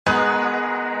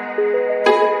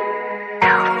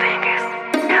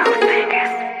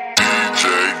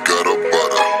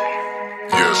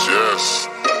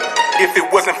If it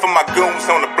wasn't for my goons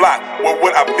on the block, where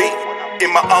would I be?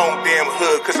 In my own damn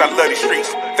hood, cause I love these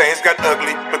streets. Things got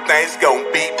ugly, but things gon'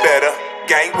 be better.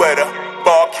 Gang weather,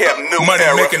 ball cap, new money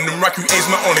era. Making them rock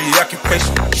creates my only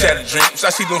occupation. Shattered dreams,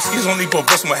 I see them skis only for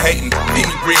bust my hating.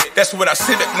 Feed me bread, that's what I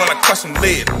sit back when I crush some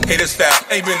lead. Haters style,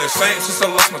 ain't been the same since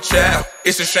I lost my child.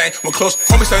 It's a shame when close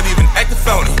homies start even acting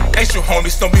phony. Ain't your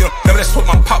homies, don't be on, never that's what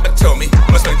my papa told me.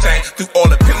 Must maintain through all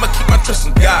the pain, I keep my trust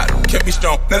in God. Kept me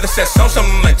strong, never said something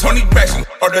like Tony Braxton.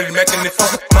 Or dirty Mac and they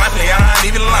fuck my play, I ain't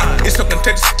even lying. It's so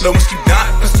contagious, little ones keep dying,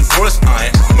 cause the world is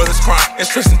iron. Mother's crying, and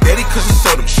stressing daddy, cause it's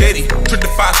so them shady. Trick the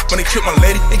fire when they killed my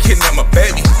lady, and kidnapped my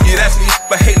baby. Yeah, that's me,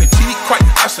 but hating the GD quite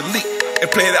obsolete. And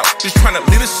play it out, just trying to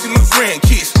live to see my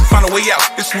grandkids find a way out.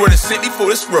 This world is sent before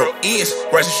this world ends.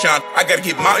 Rise and shine, I gotta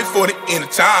get mine before the end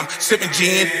of time. Sipping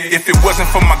gin. If it wasn't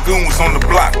for my goons on the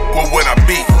block, where would I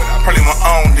be? Probably my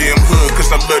own damn hood,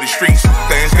 cause I love these streets.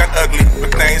 Things got ugly,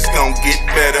 but things gon' get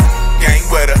better. Gang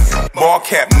weather, ball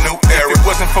cap, new era. If it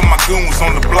wasn't for my goons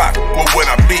on the block, where would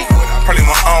I be? Probably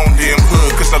my own damn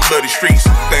hood, cause I love these streets.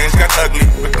 Things got ugly,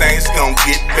 but things gon'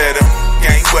 get better.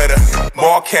 Gang weather,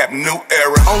 ball cap, new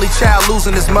era. Only child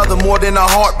losing his mother more than her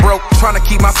heart broke. Trying to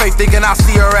keep my faith, thinking I'll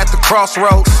see her at the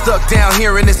crossroads. Stuck down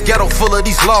here in this ghetto full of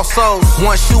these lost souls.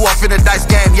 One shoe off in the dice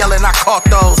game, yelling I caught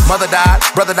those. Mother died,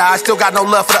 brother died, still got no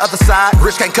love for the other side.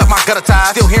 Rich can't cut my gutter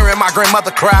ties, still hearing my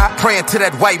grandmother cry. Praying to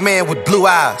that white man with blue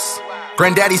eyes.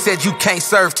 Granddaddy said you can't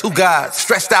serve two gods.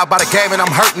 Stressed out by the game and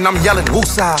I'm hurting, I'm yelling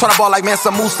woosah. Tryna ball like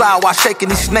Mansa Musa while shaking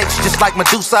these snakes just like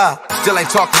Medusa. Still ain't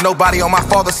talked to nobody on my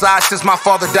father's side since my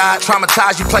father died.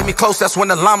 Traumatized, you play me close, that's when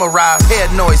the llama rise.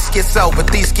 Head noise, schizo, but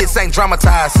these skits ain't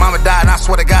dramatized. Mama died and I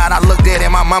swear to God I looked dead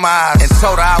in my mama's eyes and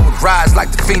told her I would rise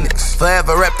like the phoenix.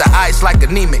 Forever rep the ice like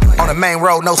anemic. On the main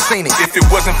road, no scenic. If it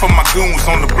wasn't for my goons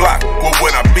on the block, where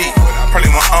would I be? Probably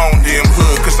my own damn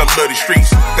hood, cause I love these streets.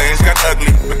 Things got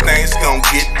ugly, but things gon'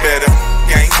 get better.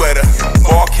 Gang weather,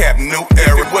 ball cap, new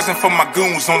era. If it wasn't for my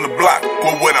goons on the block,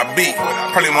 where would I be?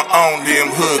 Probably my own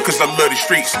damn hood, cause I love these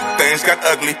streets. Things got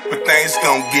ugly, but things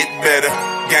gon' get better.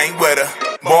 Gang weather,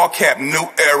 ball cap, new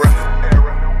era.